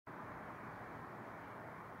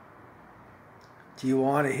Do you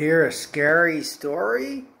want to hear a scary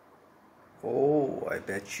story? Oh, I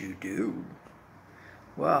bet you do.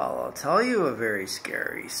 Well, I'll tell you a very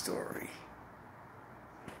scary story.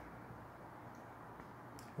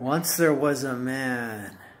 Once there was a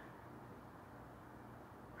man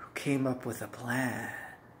who came up with a plan.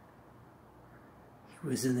 He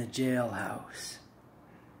was in the jailhouse.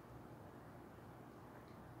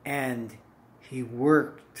 And he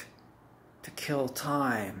worked to kill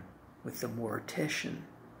time with the mortician.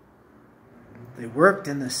 They worked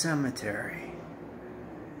in the cemetery.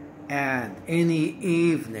 And in the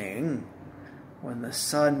evening, when the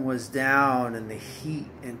sun was down and the heat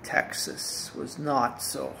in Texas was not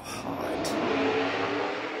so hot,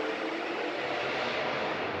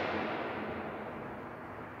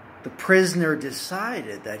 the prisoner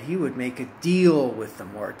decided that he would make a deal with the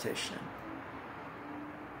mortician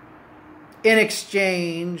in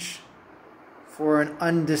exchange for an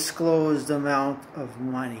undisclosed amount of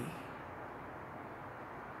money.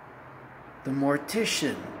 The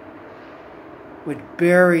mortician would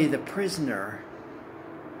bury the prisoner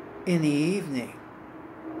in the evening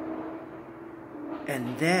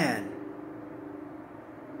and then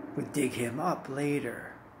would dig him up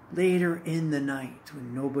later in the night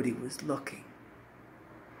when nobody was looking.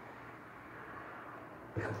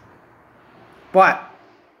 But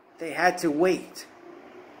they had to wait.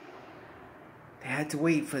 They had to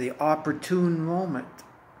wait for the opportune moment.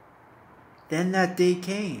 Then that day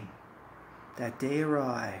came. That day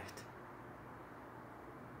arrived.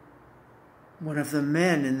 One of the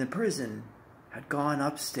men in the prison had gone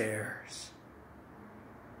upstairs.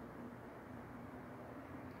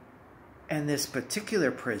 And this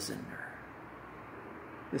particular prisoner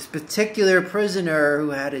who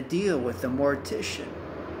had a deal with the mortician,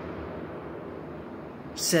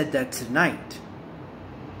 said that tonight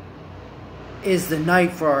is the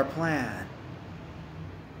night for our plan.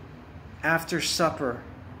 After supper,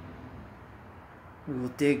 we will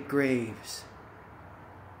dig graves.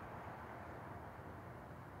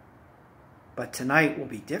 But tonight will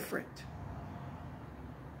be different.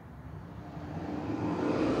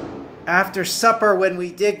 After supper, when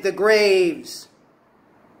we dig the graves,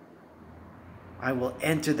 I will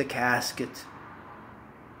enter the casket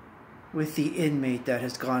with the inmate that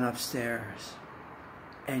has gone upstairs,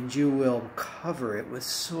 and you will cover it with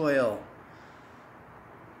soil.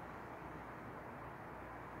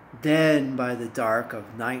 Then, by the dark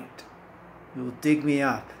of night, you will dig me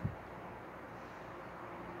up,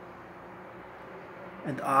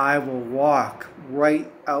 and I will walk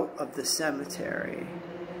right out of the cemetery.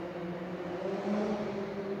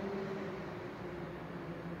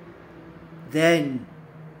 Then,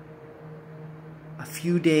 a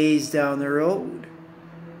few days down the road,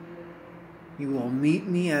 you will meet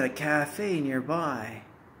me at a cafe nearby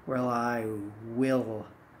where I will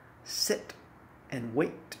sit and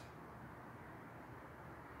wait.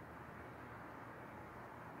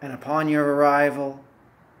 And upon your arrival,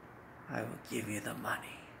 I will give you the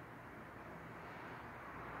money.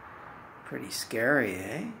 Pretty scary,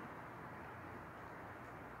 eh?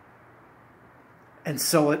 And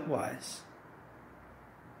so it was.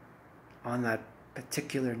 On that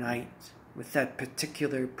particular night, with that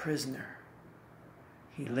particular prisoner,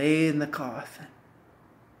 he lay in the coffin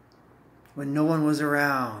when no one was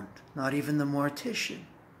around, not even the mortician.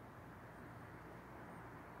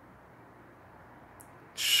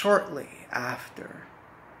 Shortly after,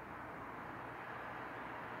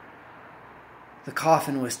 the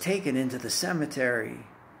coffin was taken into the cemetery.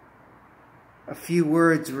 A few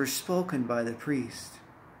words were spoken by the priest.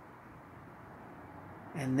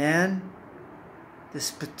 And then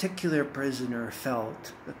this particular prisoner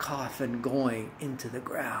felt the coffin going into the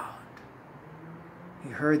ground. He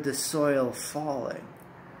heard the soil falling.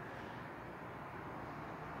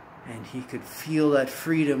 And he could feel that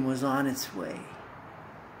freedom was on its way.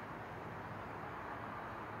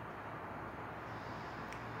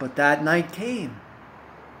 But that night came.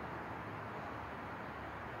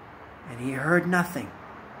 And he heard nothing.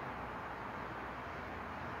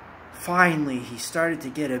 Finally, he started to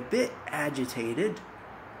get a bit agitated,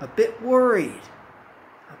 a bit worried,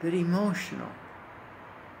 a bit emotional.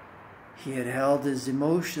 He had held his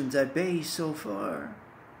emotions at bay so far.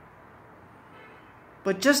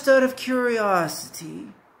 But just out of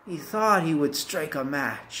curiosity, he thought he would strike a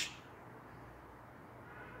match,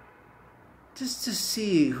 just to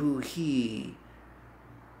see who he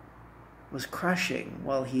was crushing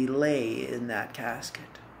while he lay in that casket.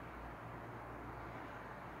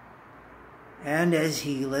 And as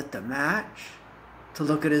he lit the match to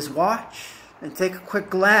look at his watch and take a quick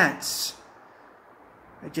glance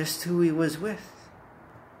at just who he was with,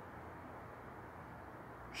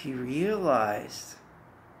 he realized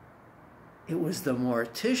it was the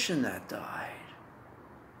mortician that died.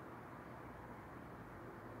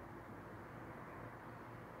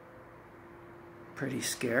 Pretty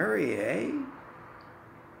scary, eh?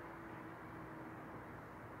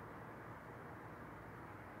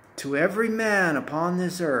 To every man upon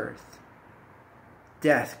this earth,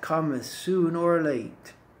 death cometh soon or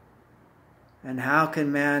late. And how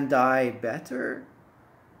can man die better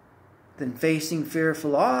than facing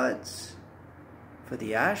fearful odds for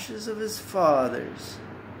the ashes of his fathers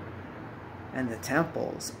and the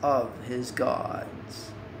temples of his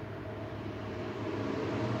gods?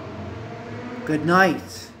 Good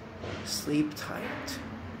night. Sleep tight.